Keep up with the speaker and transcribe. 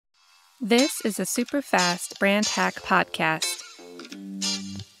This is a super fast brand hack podcast.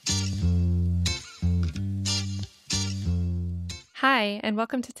 Hi, and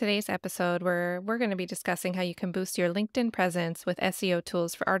welcome to today's episode where we're going to be discussing how you can boost your LinkedIn presence with SEO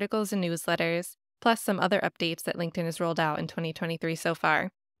tools for articles and newsletters, plus some other updates that LinkedIn has rolled out in 2023 so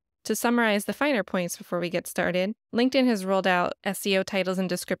far. To summarize the finer points before we get started, LinkedIn has rolled out SEO titles and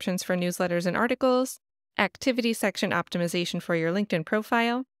descriptions for newsletters and articles, activity section optimization for your LinkedIn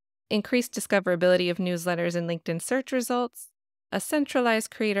profile, increased discoverability of newsletters in LinkedIn search results, a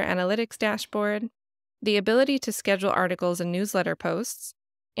centralized creator analytics dashboard, the ability to schedule articles and newsletter posts,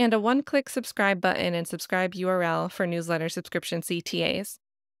 and a one-click subscribe button and subscribe URL for newsletter subscription CTAs.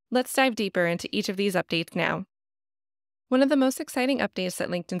 Let's dive deeper into each of these updates now. One of the most exciting updates that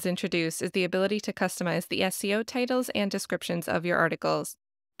LinkedIn's introduced is the ability to customize the SEO titles and descriptions of your articles.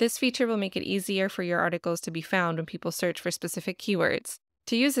 This feature will make it easier for your articles to be found when people search for specific keywords.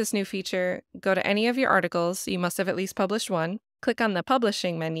 To use this new feature, go to any of your articles, you must have at least published one, click on the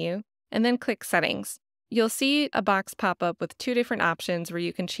Publishing menu, and then click Settings. You'll see a box pop up with two different options where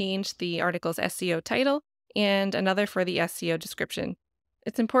you can change the article's SEO title and another for the SEO description.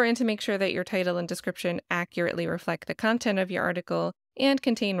 It's important to make sure that your title and description accurately reflect the content of your article and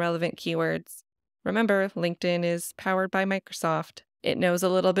contain relevant keywords. Remember, LinkedIn is powered by Microsoft. It knows a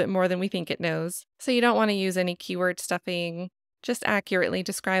little bit more than we think it knows, so you don't want to use any keyword stuffing. Just accurately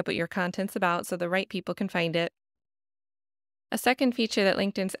describe what your content's about so the right people can find it. A second feature that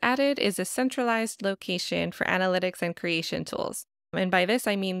LinkedIn's added is a centralized location for analytics and creation tools. And by this,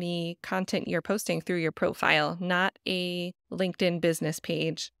 I mean the content you're posting through your profile, not a LinkedIn business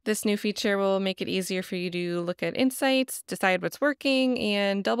page. This new feature will make it easier for you to look at insights, decide what's working,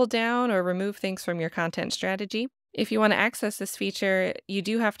 and double down or remove things from your content strategy. If you want to access this feature, you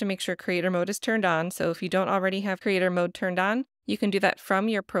do have to make sure creator mode is turned on. So if you don't already have creator mode turned on, you can do that from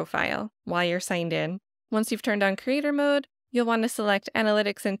your profile while you're signed in. Once you've turned on creator mode, you'll want to select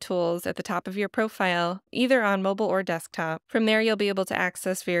Analytics and Tools at the top of your profile, either on mobile or desktop. From there, you'll be able to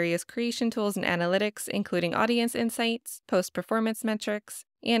access various creation tools and analytics, including audience insights, post-performance metrics,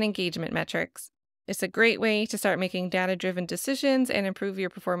 and engagement metrics. It's a great way to start making data-driven decisions and improve your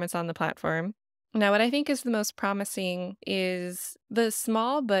performance on the platform. Now, what I think is the most promising is the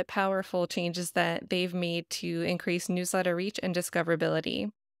small but powerful changes that they've made to increase newsletter reach and discoverability.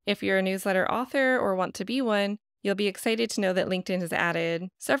 If you're a newsletter author or want to be one, you'll be excited to know that LinkedIn has added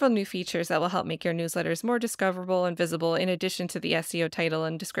several new features that will help make your newsletters more discoverable and visible in addition to the SEO title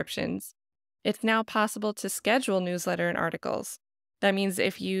and descriptions. It's now possible to schedule newsletter and articles. That means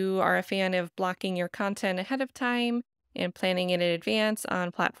if you are a fan of blocking your content ahead of time and planning it in advance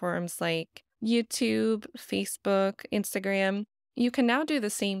on platforms like YouTube, Facebook, Instagram, you can now do the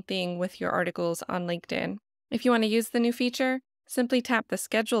same thing with your articles on LinkedIn. If you want to use the new feature, simply tap the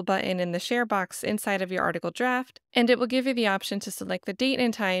Schedule button in the share box inside of your article draft, and it will give you the option to select the date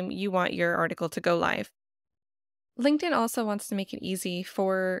and time you want your article to go live. LinkedIn also wants to make it easy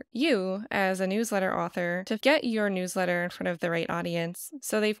for you as a newsletter author to get your newsletter in front of the right audience,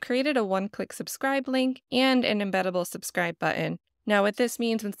 so they've created a one-click subscribe link and an embeddable subscribe button. Now, what this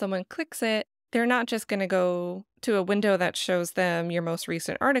means when someone clicks it, they're not just going to go to a window that shows them your most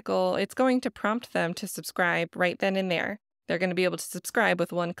recent article, it's going to prompt them to subscribe right then and there. They're going to be able to subscribe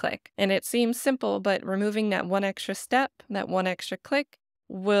with one click. And it seems simple, but removing that one extra step, that one extra click,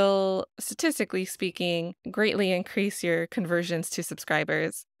 will, statistically speaking, greatly increase your conversions to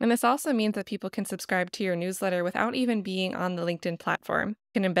subscribers. And this also means that people can subscribe to your newsletter without even being on the LinkedIn platform.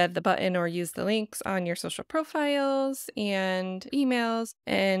 You can embed the button or use the links on your social profiles and emails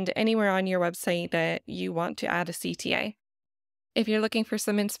and anywhere on your website that you want to add a CTA. If you're looking for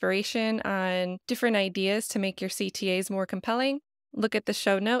some inspiration on different ideas to make your CTAs more compelling, look at the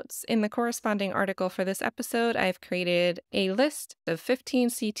show notes. In the corresponding article for this episode, I've created a list of 15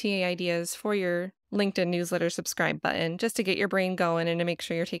 CTA ideas for your LinkedIn newsletter subscribe button, just to get your brain going and to make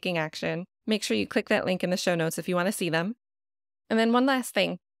sure you're taking action. Make sure you click that link in the show notes if you want to see them. And then one last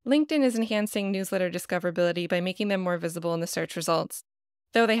thing, LinkedIn is enhancing newsletter discoverability by making them more visible in the search results.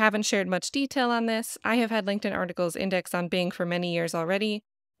 Though they haven't shared much detail on this, I have had LinkedIn articles indexed on Bing for many years already,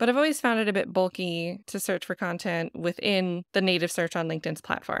 but I've always found it a bit bulky to search for content within the native search on LinkedIn's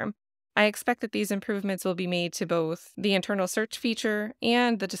platform. I expect that these improvements will be made to both the internal search feature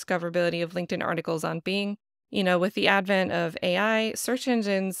and the discoverability of LinkedIn articles on Bing. With the advent of AI, search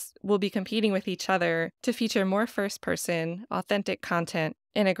engines will be competing with each other to feature more first-person, authentic content.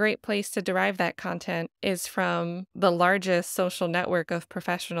 And a great place to derive that content is from the largest social network of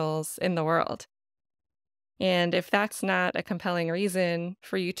professionals in the world. And if that's not a compelling reason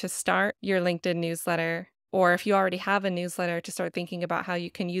for you to start your LinkedIn newsletter, Or if you already have a newsletter, to start thinking about how you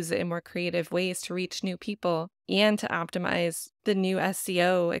can use it in more creative ways to reach new people and to optimize the new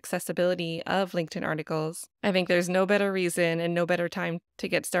SEO accessibility of LinkedIn articles. I think there's no better reason and no better time to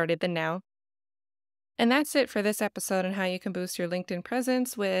get started than now. And that's it for this episode on how you can boost your LinkedIn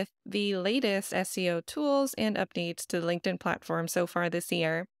presence with the latest SEO tools and updates to the LinkedIn platform so far this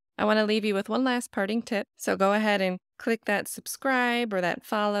year. I want to leave you with one last parting tip. So go ahead and click that subscribe or that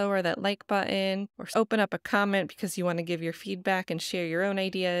follow or that like button, or open up a comment because you want to give your feedback and share your own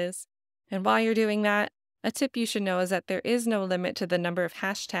ideas. And while you're doing that, a tip you should know is that there is no limit to the number of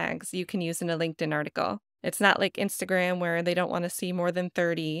hashtags you can use in a LinkedIn article. It's not like Instagram where they don't want to see more than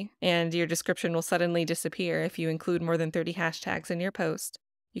 30 and your description will suddenly disappear if you include more than 30 hashtags in your post.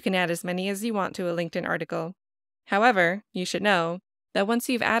 You can add as many as you want to a LinkedIn article. However, you should know that once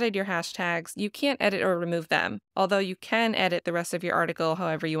you've added your hashtags, you can't edit or remove them, although you can edit the rest of your article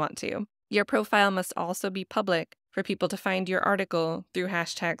however you want to. Your profile must also be public for people to find your article through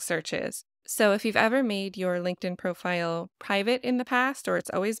hashtag searches. So if you've ever made your LinkedIn profile private in the past, or it's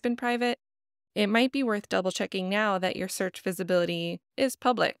always been private, it might be worth double checking now that your search visibility is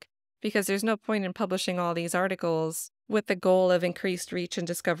public, because there's no point in publishing all these articles with the goal of increased reach and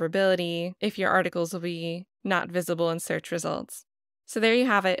discoverability if your articles will be not visible in search results. So there you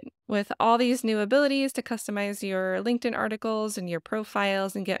have it. With all these new abilities to customize your LinkedIn articles and your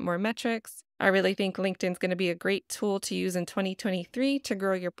profiles and get more metrics, I really think LinkedIn's going to be a great tool to use in 2023 to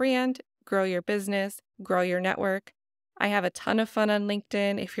grow your brand, grow your business, grow your network. I have a ton of fun on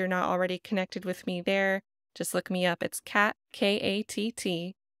LinkedIn. If you're not already connected with me there, just look me up. It's Kat,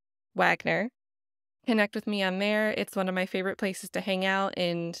 K-A-T-T, Wagner. Connect with me on there. It's one of my favorite places to hang out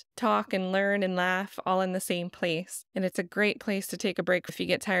and talk and learn and laugh all in the same place. And it's a great place to take a break if you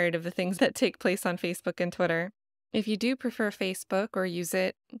get tired of the things that take place on Facebook and Twitter. If you do prefer Facebook or use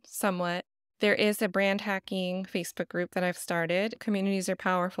it somewhat, there is a brand hacking Facebook group that I've started. Communities are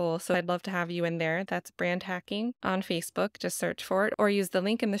powerful, so I'd love to have you in there. That's brand hacking on Facebook. Just search for it or use the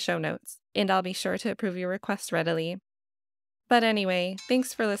link in the show notes, and I'll be sure to approve your request readily. But anyway,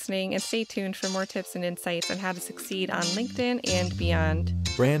 thanks for listening, and stay tuned for more tips and insights on how to succeed on LinkedIn and beyond.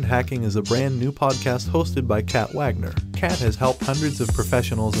 Brand Hacking is a brand new podcast hosted by Kat Wagner. Kat has helped hundreds of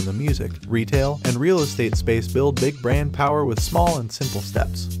professionals in the music, retail, and real estate space build big brand power with small and simple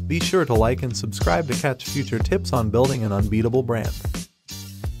steps. Be sure to like and subscribe to catch future tips on building an unbeatable brand.